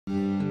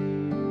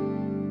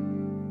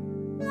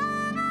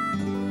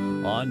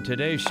On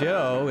today's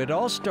show, it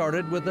all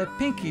started with a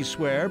pinky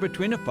swear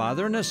between a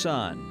father and a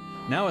son.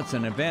 Now it's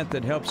an event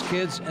that helps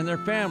kids and their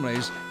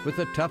families with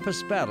the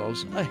toughest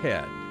battles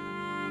ahead.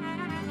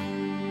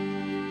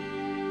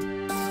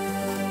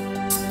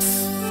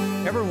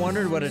 Ever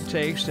wondered what it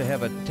takes to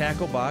have a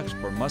tackle box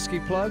for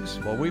musky plugs?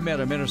 Well, we met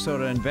a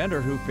Minnesota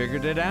inventor who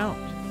figured it out.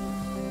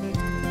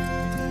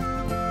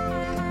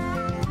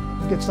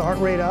 Gets the heart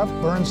rate up,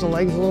 burns the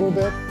legs a little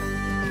bit.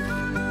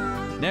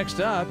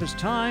 Next up, it's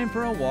time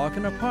for a walk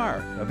in a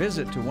park, a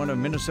visit to one of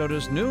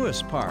Minnesota's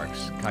newest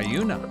parks,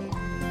 Cuyuna.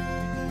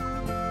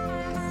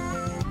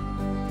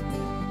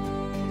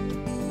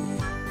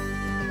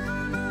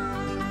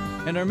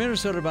 And our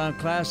Minnesota Bound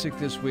Classic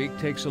this week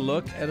takes a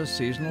look at a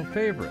seasonal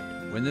favorite.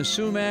 When the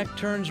sumac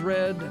turns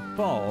red,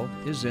 fall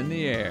is in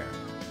the air.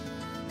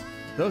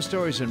 Those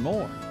stories and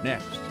more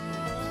next.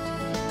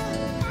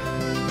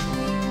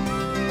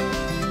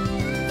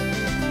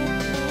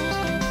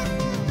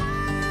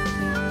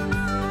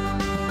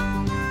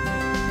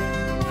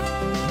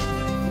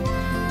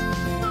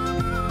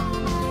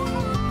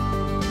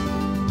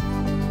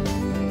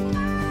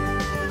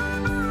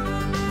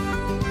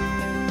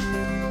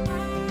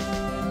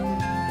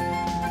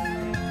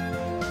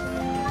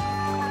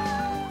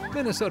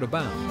 Minnesota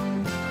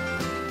Bound.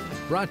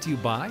 Brought to you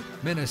by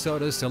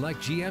Minnesota Select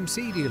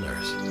GMC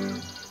Dealers.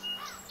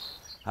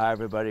 Hi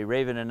everybody,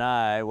 Raven and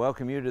I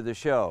welcome you to the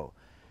show.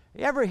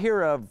 You ever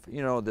hear of,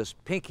 this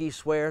pinky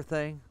swear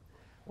thing?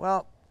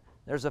 Well,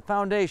 there's a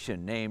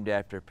foundation named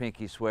after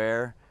Pinky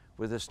Swear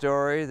with a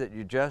story that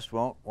you just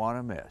won't want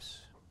to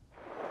miss.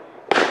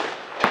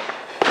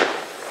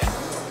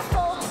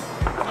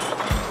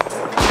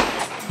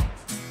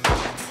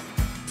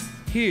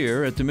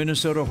 Here at the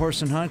Minnesota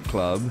Horse and Hunt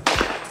Club,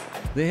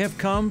 they have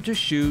come to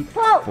shoot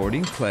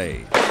sporting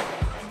clays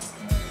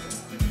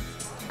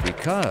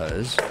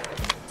because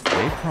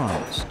they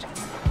promised.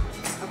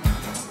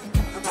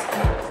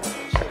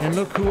 And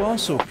look who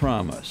also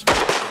promised.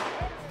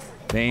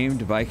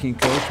 Famed Viking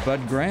coach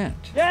Bud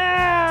Grant.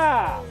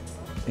 Yeah!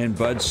 And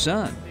Bud's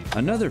son,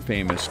 another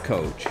famous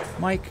coach,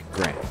 Mike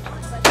Grant.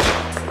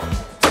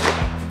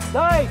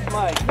 Nice,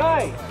 Mike,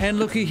 nice! And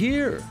looky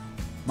here.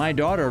 My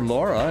daughter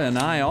Laura and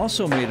I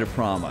also made a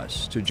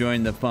promise to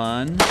join the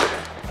fun,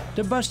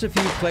 to bust a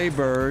few clay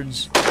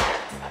birds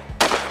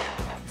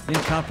in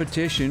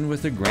competition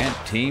with the Grant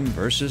team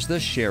versus the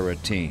Shera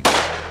team.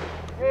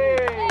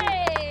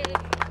 Hey!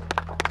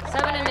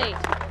 7 and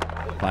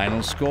 8.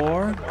 Final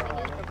score?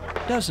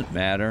 Doesn't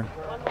matter.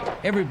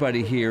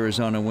 Everybody here is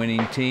on a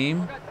winning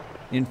team.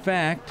 In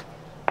fact,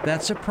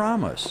 that's a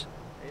promise.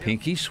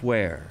 Pinky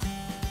swear.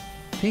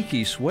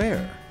 Pinky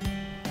swear.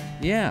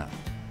 Yeah,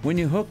 when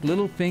you hook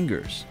little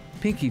fingers,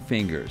 pinky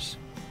fingers,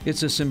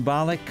 it's a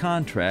symbolic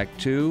contract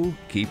to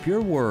keep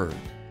your word.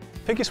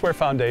 Pinky Swear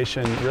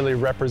Foundation really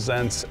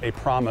represents a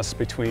promise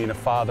between a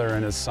father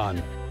and his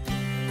son.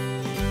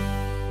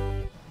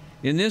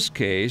 In this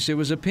case, it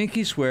was a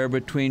pinky swear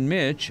between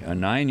Mitch, a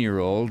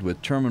 9-year-old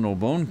with terminal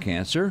bone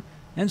cancer,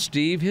 and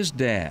Steve, his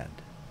dad.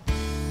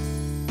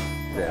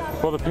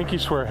 Well, the pinky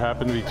swear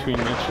happened between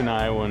Mitch and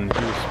I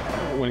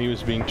when he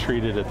was being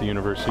treated at the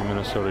University of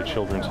Minnesota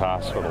Children's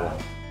Hospital.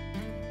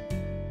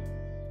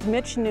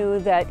 Mitch knew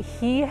that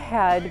he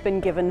had been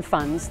given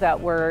funds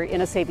that were in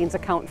a savings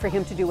account for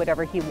him to do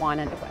whatever he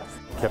wanted with.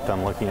 He kept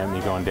on looking at me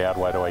going, "Dad,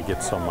 why do I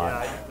get so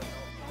much?"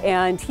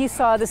 And he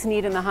saw this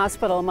need in the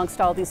hospital amongst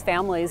all these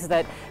families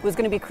that it was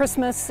going to be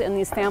Christmas and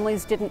these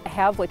families didn't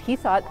have what he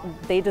thought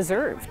they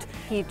deserved.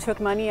 He took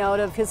money out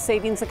of his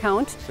savings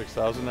account.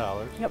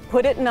 $6,000. Yep,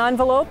 put it in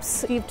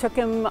envelopes. He took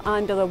him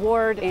onto the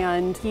ward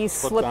and he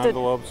slipped it.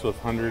 Envelopes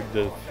with $100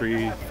 to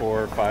 $300,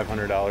 $400,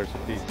 $500 a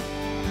piece.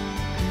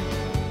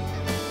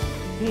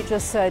 He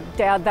just said,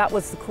 "Dad, that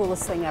was the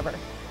coolest thing ever.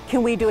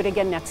 Can we do it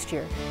again next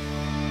year?"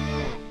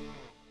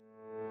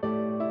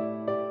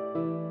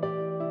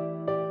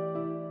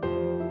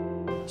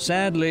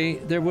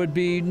 Sadly, there would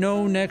be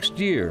no next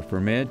year for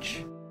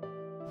Mitch.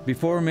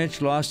 Before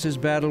Mitch lost his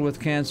battle with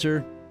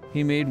cancer,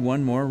 he made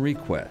one more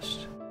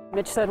request.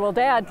 Mitch said, "Well,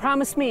 Dad,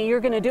 promise me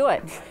you're going to do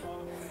it."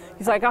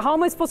 He's like, "How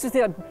am I supposed to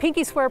do it?"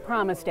 "Pinky swear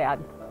promise, Dad."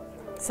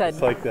 Said,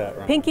 It's like that,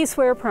 right? "Pinky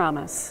swear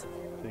promise."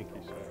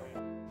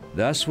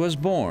 Thus was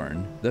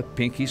born the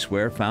Pinky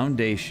Swear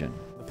Foundation.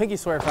 The Pinky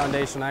Swear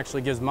Foundation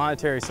actually gives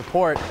monetary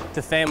support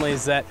to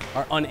families that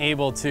are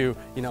unable to,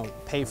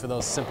 pay for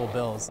those simple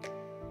bills.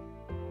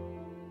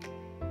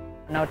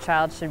 No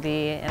child should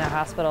be in a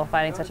hospital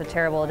fighting such a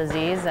terrible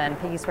disease, and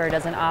Pinky Swear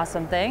does an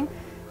awesome thing,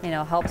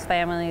 helps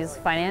families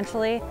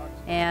financially,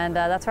 and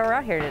that's why we're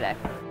out here today.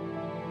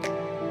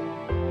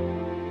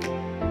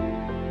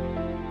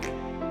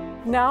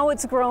 Now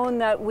it's grown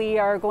that we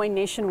are going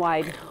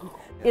nationwide.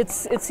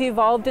 It's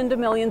evolved into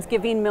millions,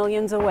 giving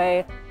millions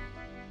away.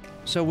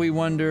 So we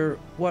wonder,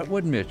 what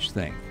would Mitch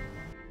think?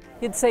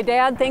 He'd say,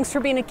 "Dad, thanks for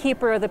being a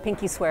keeper of the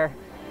Pinky Swear."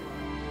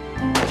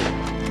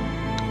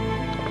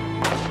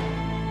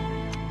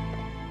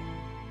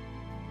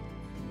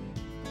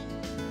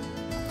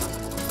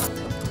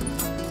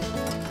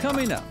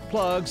 Coming up,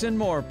 plugs, and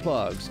more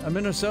plugs,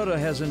 Minnesota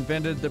has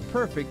invented the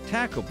perfect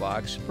tackle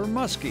box for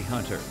muskie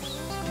hunters.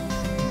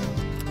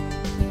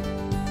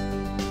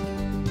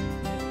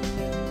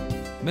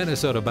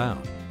 Minnesota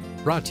Bound,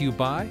 brought to you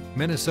by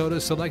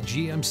Minnesota Select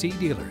GMC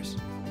dealers.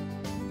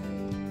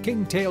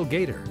 Kingtail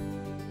Gator,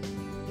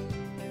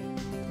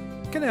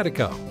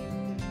 Connecticut,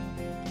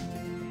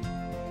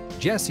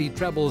 Jesse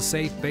Treble's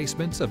Safe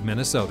Basements of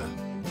Minnesota,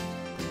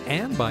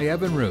 and by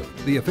Evinrude,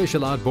 the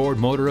official outboard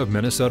motor of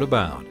Minnesota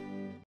Bound.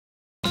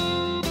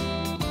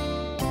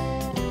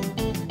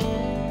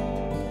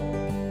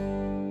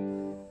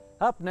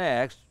 Up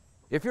next,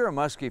 if you're a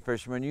muskie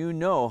fisherman, you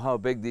know how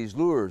big these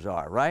lures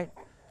are, right?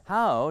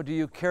 How do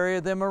you carry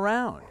them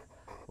around?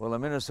 Well, a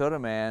Minnesota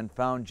man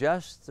found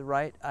just the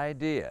right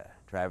idea.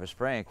 Travis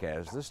Frank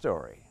has the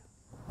story.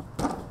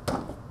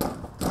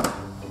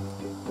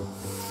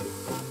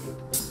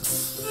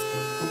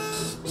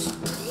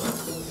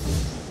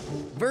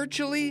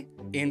 Virtually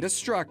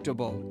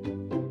indestructible.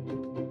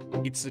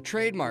 It's the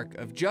trademark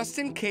of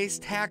just-in-case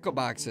tackle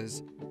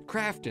boxes,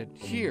 crafted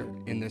here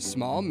in this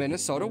small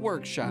Minnesota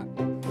workshop.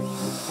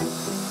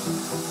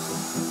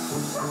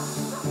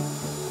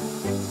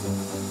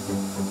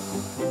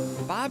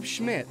 Bob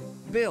Schmidt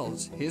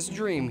builds his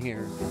dream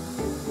here.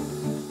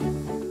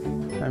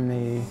 I'm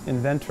the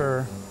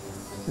inventor,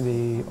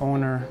 the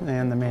owner,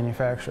 and the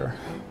manufacturer.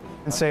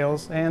 And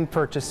sales, and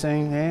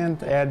purchasing, and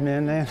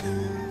admin, and...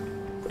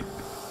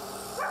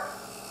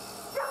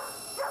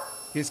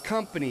 His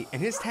company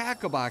and his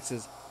tackle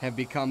boxes have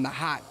become the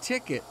hot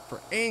ticket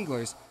for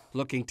anglers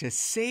looking to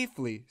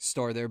safely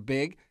store their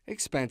big,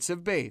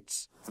 expensive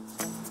baits.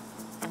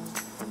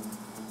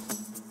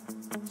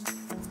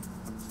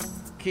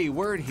 Key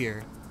word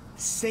here,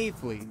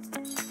 safely.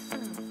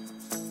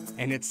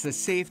 And it's the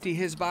safety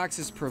his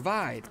boxes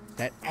provide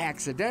that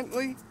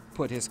accidentally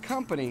put his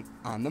company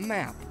on the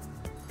map.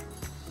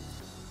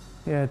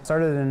 Yeah, it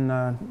started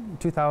in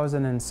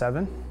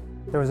 2007.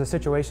 There was a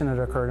situation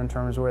that occurred in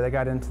terms where they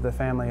got into the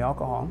family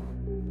alcohol.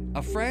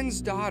 A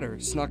friend's daughter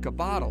snuck a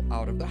bottle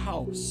out of the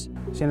house.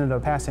 She ended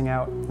up passing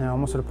out,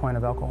 almost to the point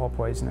of alcohol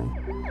poisoning.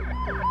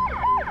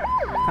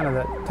 Kind of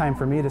the time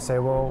for me to say,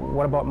 well,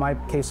 what about my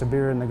case of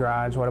beer in the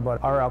garage? What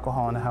about our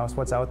alcohol in the house?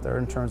 What's out there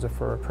in terms of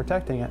for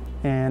protecting it?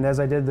 And as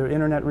I did the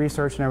internet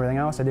research and everything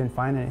else, I didn't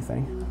find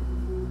anything.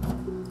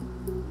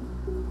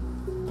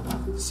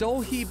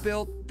 So he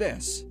built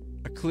this,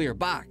 a clear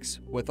box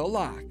with a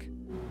lock.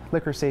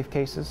 Liquor safe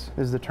cases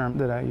is the term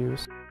that I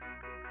use.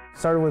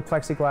 Started with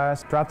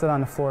plexiglass, dropped it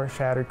on the floor,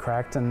 shattered,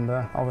 cracked, and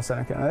all of a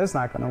sudden, it's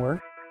not going to work.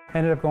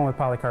 Ended up going with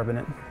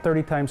polycarbonate,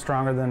 30 times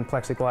stronger than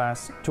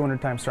plexiglass,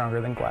 200 times stronger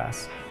than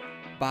glass.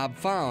 Bob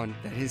found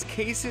that his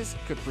cases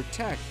could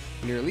protect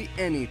nearly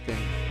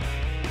anything.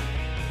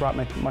 Brought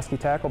my musky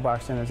tackle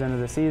box in at the end of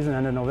the season,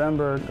 end of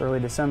November, early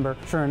December.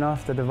 Sure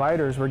enough, the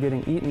dividers were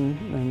getting eaten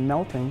and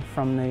melting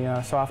from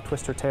the soft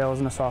twister tails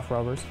and the soft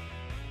rubbers.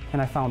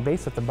 And I found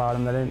baits at the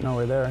bottom that I didn't know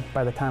were there.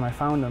 By the time I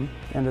found them,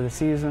 end of the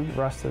season,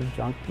 rusted,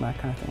 junk, that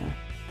kind of thing.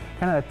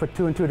 Kind of put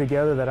two and two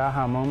together, that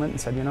aha moment, and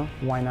said,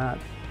 why not?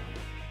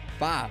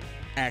 Bob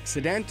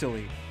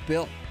accidentally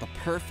built the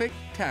perfect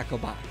tackle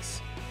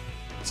box.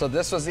 So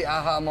this was the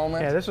aha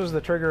moment? Yeah, this was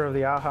the trigger of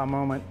the aha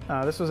moment.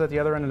 This was at the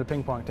other end of the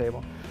ping pong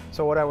table.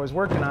 So what I was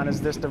working on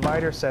is this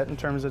divider set in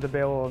terms of to be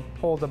able to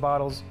hold the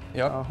bottles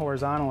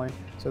horizontally.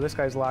 So this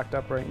guy's locked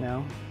up right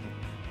now.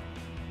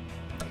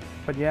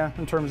 But yeah,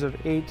 in terms of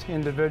 8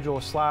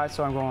 individual slots,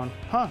 so I'm going,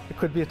 it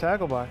could be a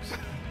tackle box.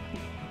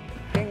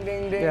 Ding,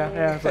 ding, ding.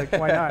 Yeah, it's like,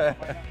 why not?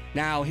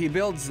 Now he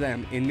builds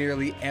them in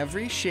nearly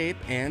every shape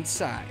and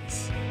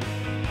size.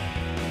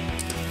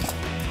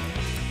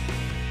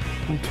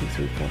 1, 2,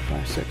 3, 4,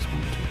 5, 6,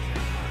 1, 2, 3,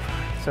 4,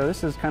 5. So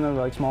this is kind of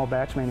like small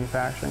batch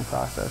manufacturing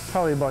process.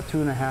 Probably about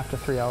 2.5 to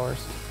 3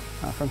 hours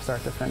from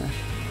start to finish.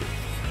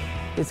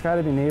 It's got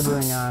to be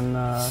neighboring on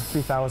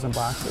 3,000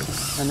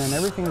 boxes. And then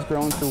everything's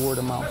grown through word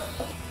of mouth.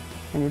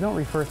 And you don't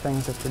refer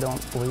things that you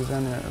don't believe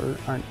in or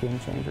aren't game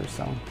changers,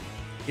 so.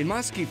 In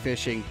muskie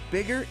fishing,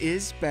 bigger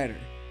is better,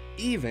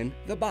 even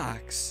the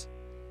box.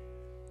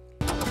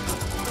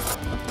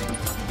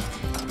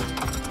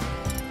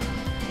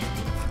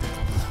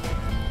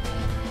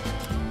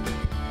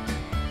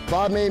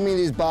 Bob made me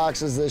these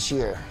boxes this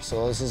year,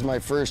 so this is my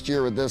first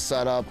year with this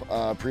setup.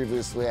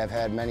 Previously I've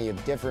had many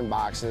of different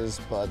boxes,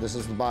 but this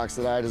is the box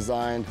that I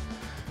designed.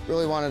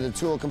 Really wanted a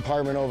tool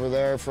compartment over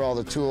there for all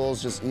the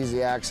tools, just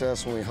easy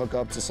access when we hook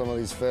up to some of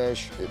these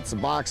fish. It's a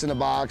box in a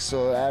box,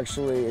 so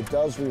actually it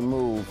does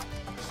remove,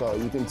 so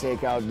you can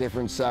take out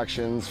different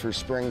sections for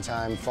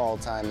springtime, fall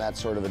time, that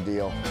sort of a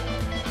deal.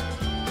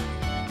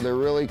 They're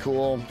really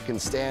cool, you can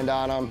stand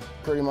on them,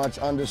 pretty much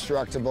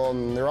indestructible,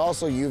 and they're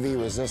also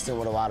UV resistant,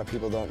 what a lot of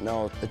people don't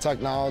know. The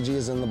technology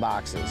is in the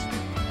boxes.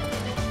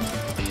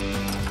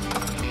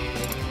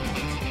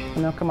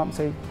 And they'll come up and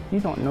say, you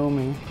don't know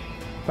me.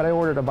 But I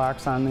ordered a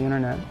box on the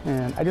internet,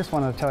 and I just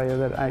want to tell you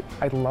that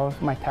I love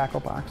my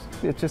tackle box.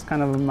 It's just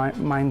kind of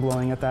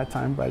mind-blowing at that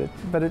time, but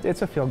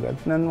it's a feel-good.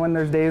 And then when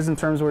there's days in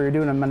terms where you're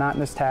doing a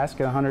monotonous task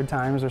 100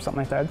 times or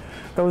something like that,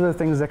 those are the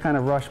things that kind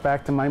of rush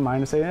back to my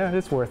mind and say, yeah,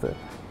 it's worth it.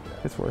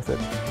 It's worth it.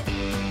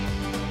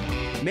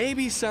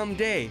 Maybe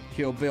someday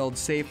he'll build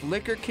safe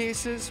liquor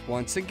cases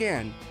once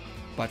again,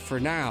 but for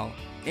now,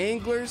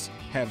 anglers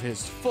have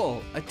his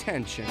full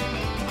attention.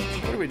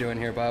 What are we doing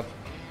here, Bob?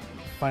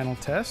 Final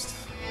test.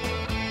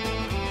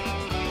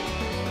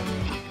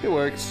 It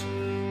works.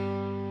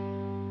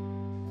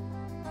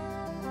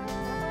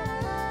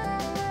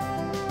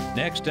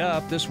 Next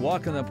up, this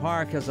walk in the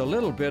park has a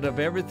little bit of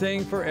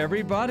everything for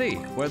everybody,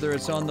 whether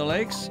it's on the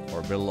lakes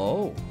or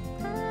below.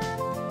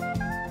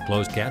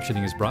 Closed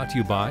captioning is brought to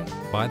you by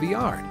The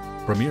Yard,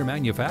 premier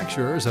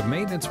manufacturers of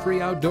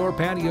maintenance-free outdoor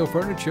patio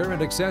furniture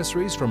and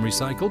accessories from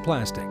recycled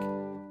plastic.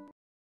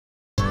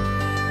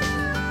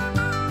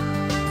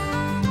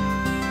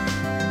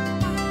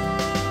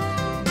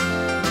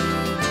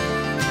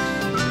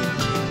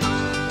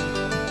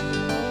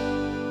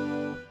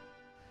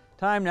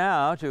 Time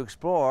now to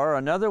explore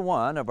another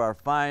one of our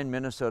fine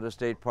Minnesota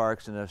state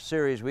parks in a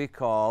series we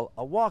call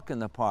A Walk in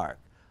the Park.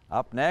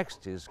 Up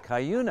next is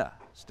Cuyuna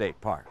State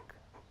Park.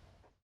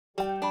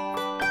 The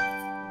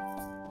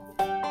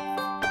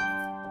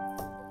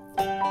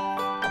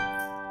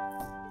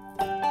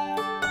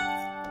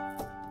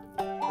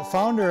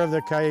founder of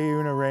the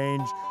Cuyuna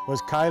Range was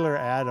Kyler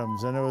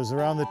Adams, and it was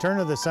around the turn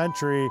of the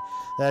century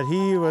that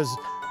he was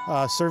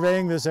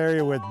surveying this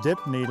area with dip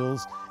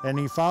needles, and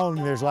he found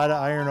there's a lot of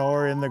iron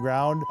ore in the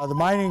ground. The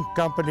mining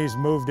companies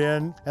moved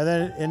in, and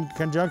then in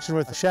conjunction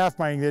with shaft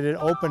mining, they did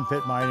open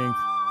pit mining.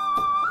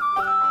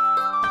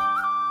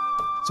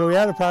 So we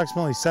had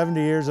approximately 70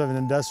 years of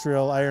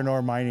industrial iron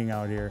ore mining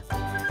out here.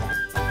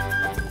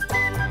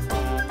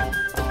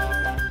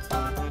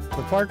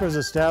 The park was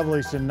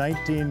established in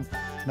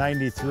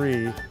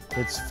 1993.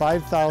 It's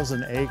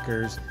 5,000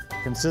 acres,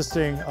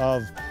 consisting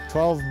of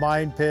 12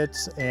 mine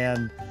pits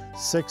and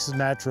 6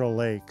 natural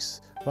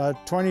lakes.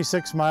 About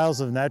 26 miles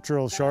of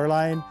natural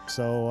shoreline,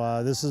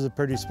 so this is a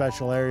pretty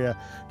special area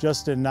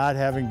just in not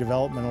having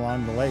development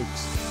along the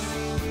lakes.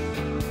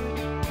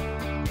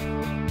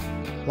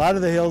 A lot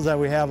of the hills that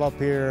we have up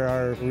here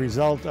are a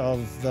result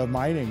of the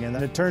mining, and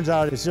it turns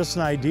out it's just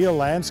an ideal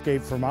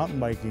landscape for mountain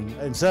biking.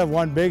 Instead of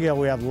one big hill,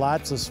 we have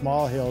lots of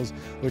small hills,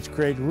 which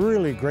create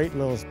really great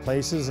little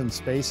places and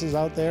spaces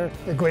out there.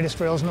 The greatest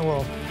trails in the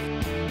world.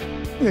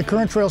 The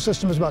current trail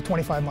system is about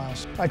 25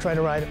 miles. I try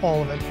to ride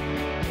all of it.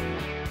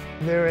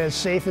 They're as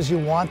safe as you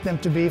want them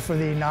to be for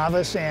the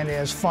novice and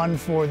as fun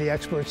for the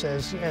experts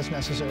as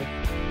necessary.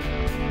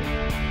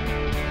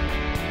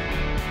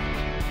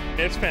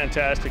 It's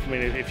fantastic. I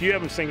mean, if you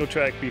haven't single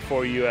track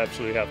before, you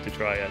absolutely have to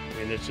try it.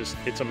 I mean,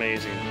 it's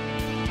amazing.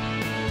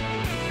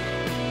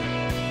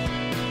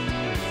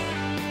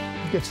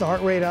 Gets the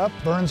heart rate up,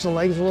 burns the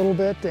legs a little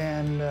bit,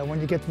 and when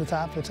you get to the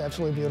top, it's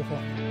absolutely beautiful.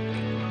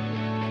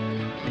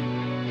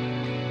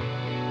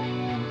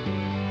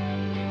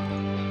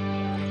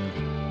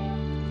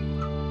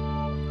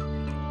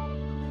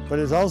 But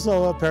it's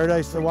also a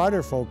paradise for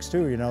water folks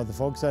too, you know, the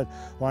folks that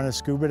want to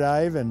scuba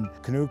dive and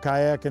canoe,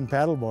 kayak, and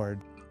paddleboard.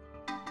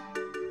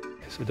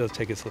 So it does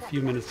take us a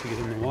few minutes to get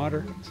in the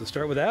water. So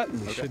start with that and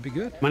we should be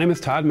good. My name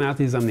is Todd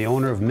Matthews. I'm the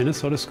owner of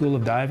Minnesota School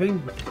of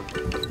Diving.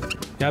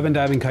 Yeah, I've been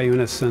diving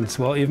Cuyuna since,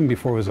 well, even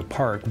before it was a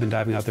park. I've been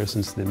diving out there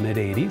since the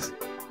mid-'80s.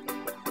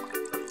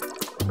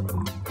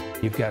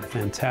 You've got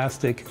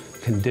fantastic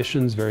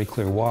conditions, very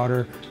clear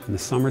water. In the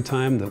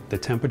summertime, the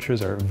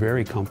temperatures are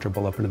very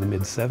comfortable up into the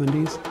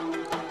mid-70s.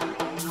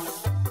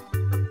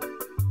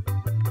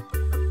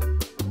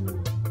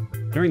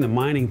 During the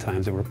mining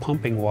times, they were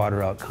pumping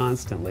water out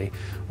constantly.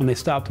 When they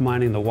stopped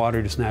mining, the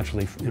water just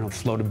naturally,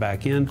 floated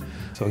back in.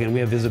 So again, we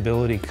have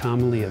visibility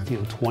commonly of,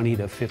 20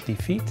 to 50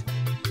 feet.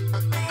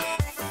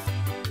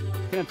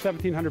 At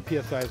 1,700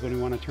 PSI is when we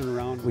want to turn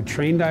around. We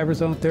train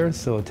divers out there,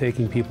 so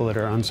taking people that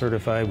are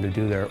uncertified to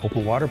do their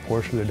open water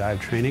portion of their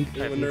dive training.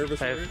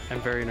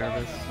 I'm very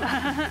nervous.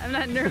 I'm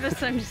not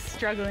nervous, I'm just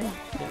struggling.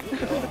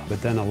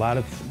 But then a lot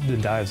of the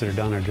dives that are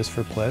done are just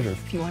for pleasure.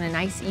 If you want a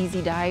nice,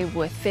 easy dive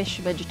with fish,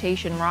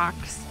 vegetation,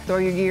 rocks, throw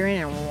your gear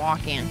in and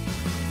walk in.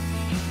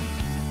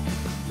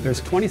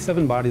 There's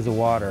 27 bodies of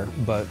water,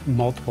 but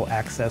multiple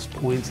access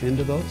points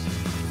into those.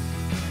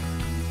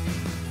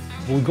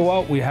 When we go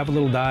out, we have a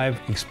little dive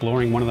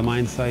exploring one of the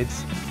mine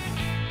sites.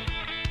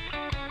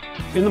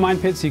 In the mine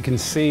pits, you can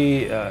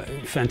see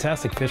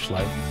fantastic fish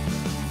life.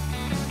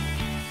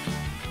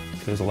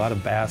 There's a lot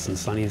of bass and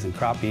sunnies and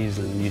crappies,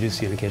 and you do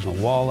see an occasional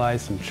walleye,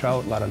 some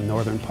trout, a lot of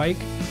northern pike.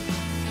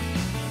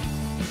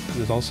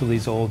 There's also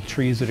these old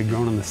trees that are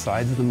grown on the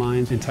sides of the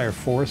mines, entire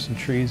forests of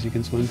trees you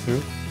can swim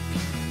through.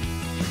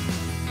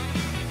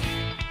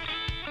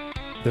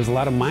 There's a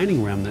lot of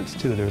mining remnants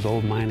too. There's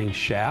old mining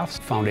shafts,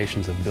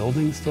 foundations of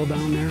buildings still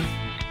down there.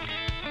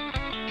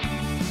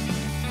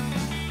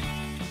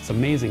 It's an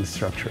amazing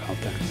structure out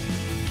there.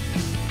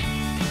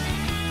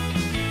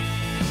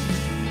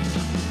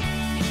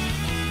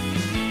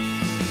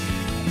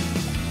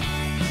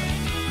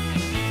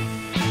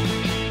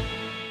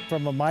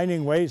 From a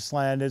mining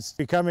wasteland, it's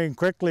becoming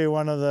quickly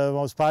one of the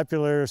most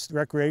popular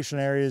recreation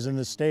areas in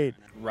the state.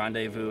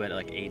 Rendezvous at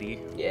like 80.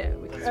 Yeah.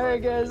 All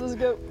right, guys, let's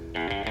go.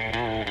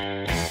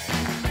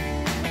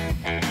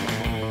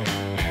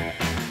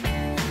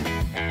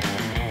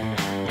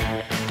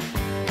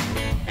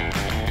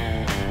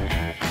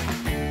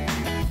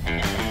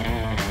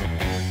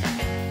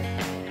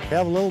 We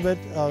have a little bit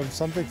of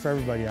something for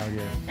everybody out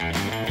here.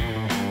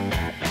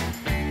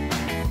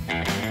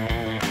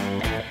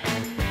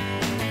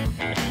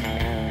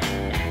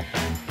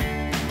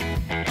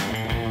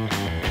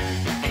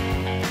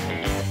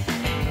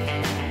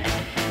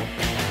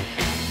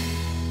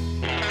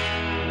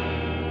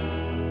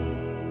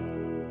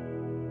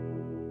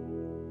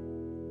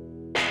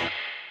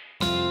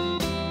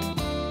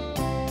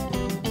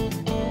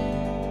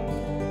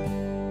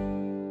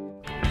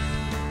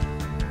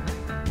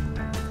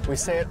 We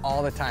say it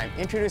all the time,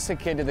 introduce a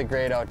kid to the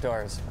great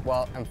outdoors.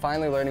 Well, I'm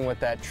finally learning what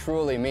that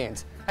truly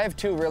means. I have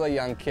two really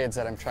young kids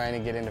that I'm trying to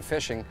get into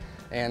fishing,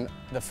 and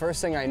the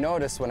first thing I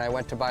noticed when I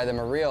went to buy them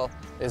a reel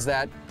is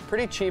that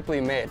pretty cheaply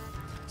made.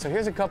 So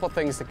here's a couple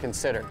things to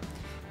consider.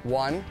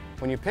 One,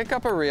 when you pick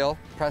up a reel,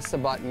 press the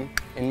button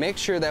and make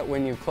sure that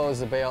when you close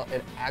the bail,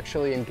 it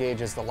actually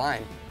engages the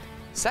line.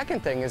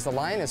 Second thing is the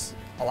line is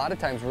a lot of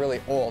times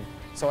really old.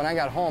 So when I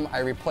got home, I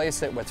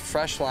replaced it with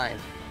fresh line.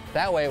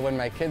 That way, when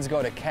my kids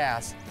go to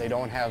cast, they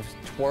don't have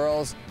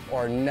twirls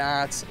or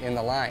knots in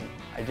the line.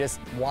 I just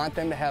want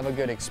them to have a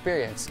good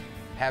experience.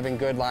 Having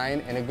good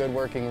line and a good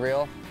working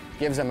reel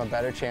gives them a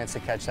better chance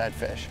to catch that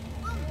fish.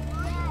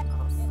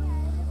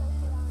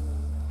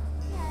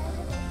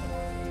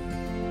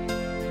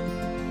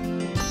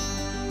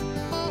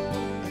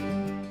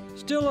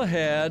 Still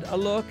ahead, a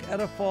look at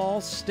a fall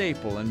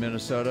staple in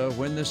Minnesota.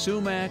 When the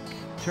sumac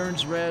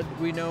turns red,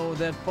 we know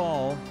that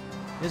fall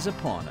is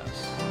upon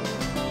us.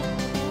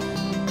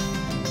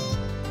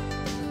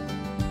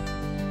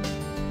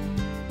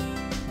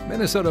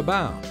 Minnesota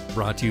Bound,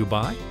 brought to you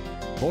by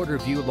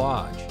Borderview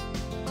Lodge,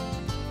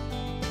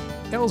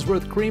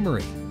 Ellsworth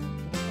Creamery,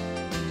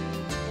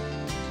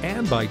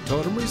 and by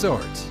Totem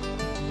Resorts.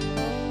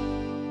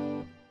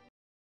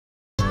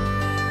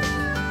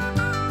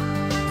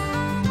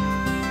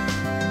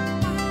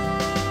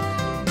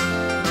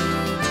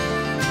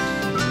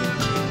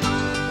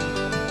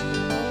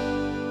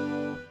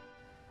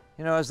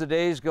 You know, as the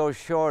days go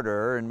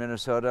shorter in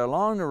Minnesota,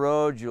 along the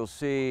road you'll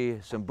see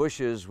some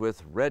bushes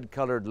with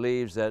red-colored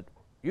leaves that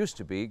used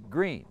to be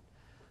green.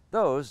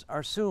 Those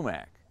are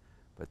sumac,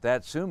 but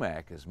that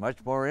sumac is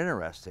much more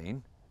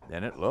interesting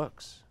than it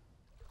looks.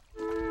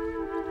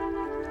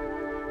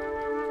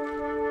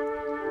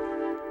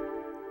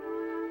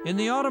 In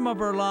the autumn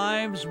of our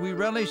lives, we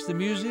relish the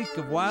music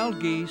of wild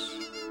geese.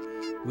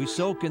 We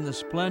soak in the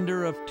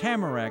splendor of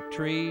tamarack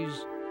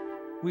trees.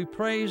 We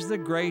praise the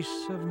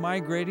grace of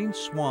migrating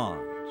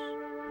swans.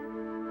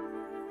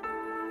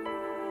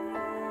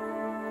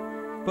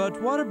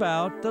 But what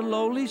about the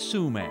lowly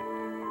sumac?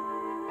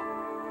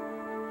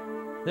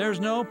 There's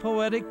no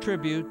poetic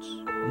tributes,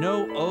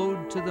 no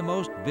ode to the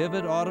most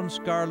vivid autumn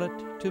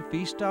scarlet to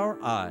feast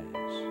our eyes.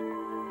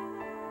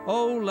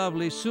 Oh,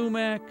 lovely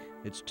sumac,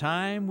 it's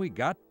time we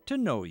got to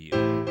know you.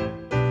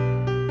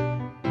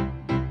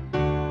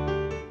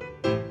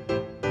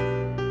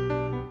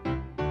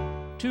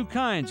 Two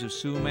kinds of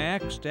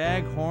sumac,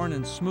 staghorn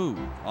and smooth,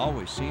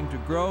 always seem to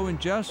grow in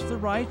just the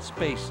right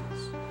spaces,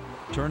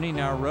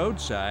 turning our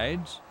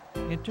roadsides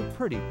into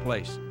pretty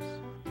places.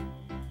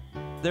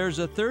 There's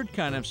a third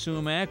kind of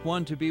sumac,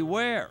 one to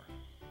beware.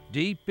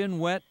 Deep in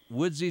wet,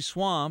 woodsy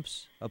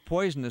swamps, a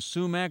poisonous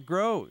sumac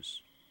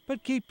grows.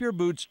 But keep your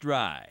boots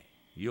dry,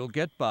 you'll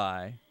get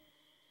by.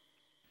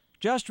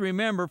 Just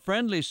remember,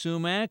 friendly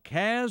sumac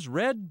has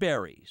red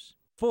berries,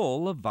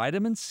 full of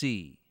vitamin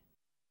C.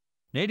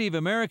 Native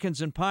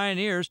Americans and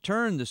pioneers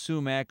turned the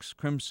sumac's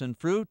crimson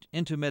fruit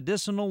into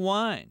medicinal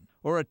wine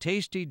or a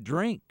tasty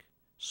drink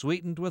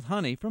sweetened with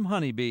honey from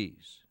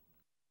honeybees.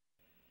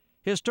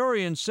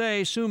 Historians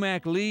say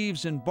sumac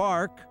leaves and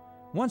bark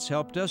once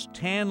helped us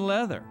tan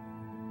leather,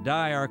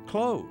 dye our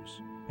clothes,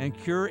 and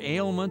cure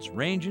ailments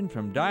ranging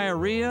from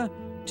diarrhea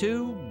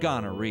to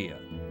gonorrhea.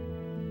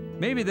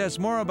 Maybe that's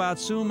more about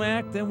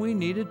sumac than we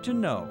needed to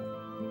know.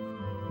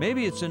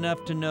 Maybe it's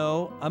enough to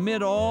know,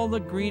 amid all the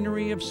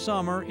greenery of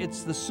summer,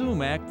 it's the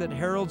sumac that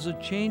heralds a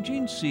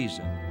changing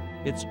season.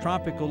 Its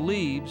tropical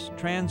leaves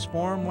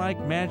transform like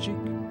magic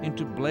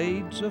into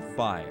blades of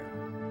fire.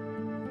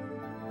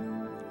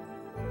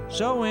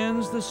 So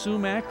ends the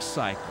sumac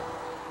cycle.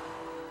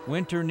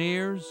 Winter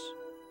nears,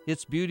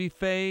 its beauty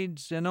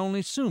fades, and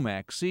only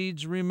sumac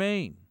seeds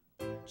remain.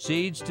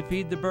 Seeds to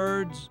feed the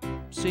birds,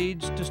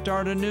 seeds to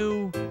start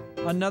anew,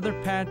 another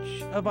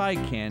patch of eye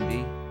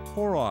candy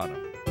for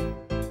autumn.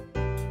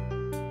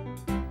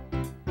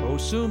 Oh,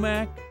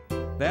 sumac,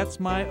 that's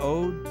my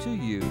ode to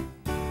you.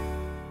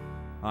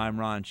 I'm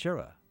Ron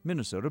Shera,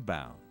 Minnesota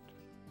Bound.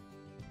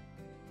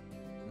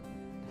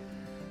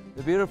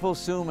 The beautiful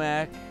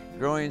sumac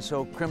growing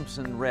so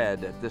crimson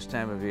red at this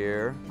time of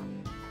year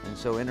and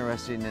so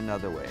interesting in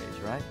other ways,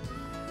 right?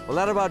 Well,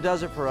 that about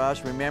does it for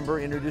us. Remember,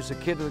 introduce a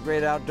kid to the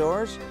great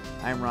outdoors.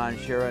 I'm Ron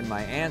Shera, and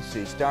my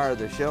antsy star of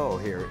the show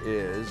here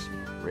is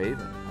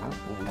Raven. Oh,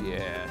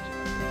 yes.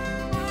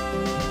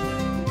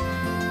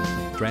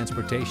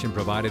 Transportation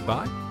provided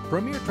by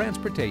Premier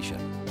Transportation.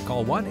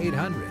 Call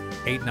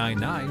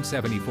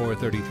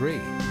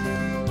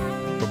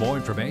 1-800-899-7433. For more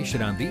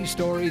information on these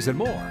stories and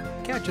more,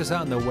 catch us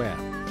on the web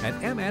at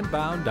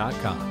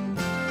mnbound.com.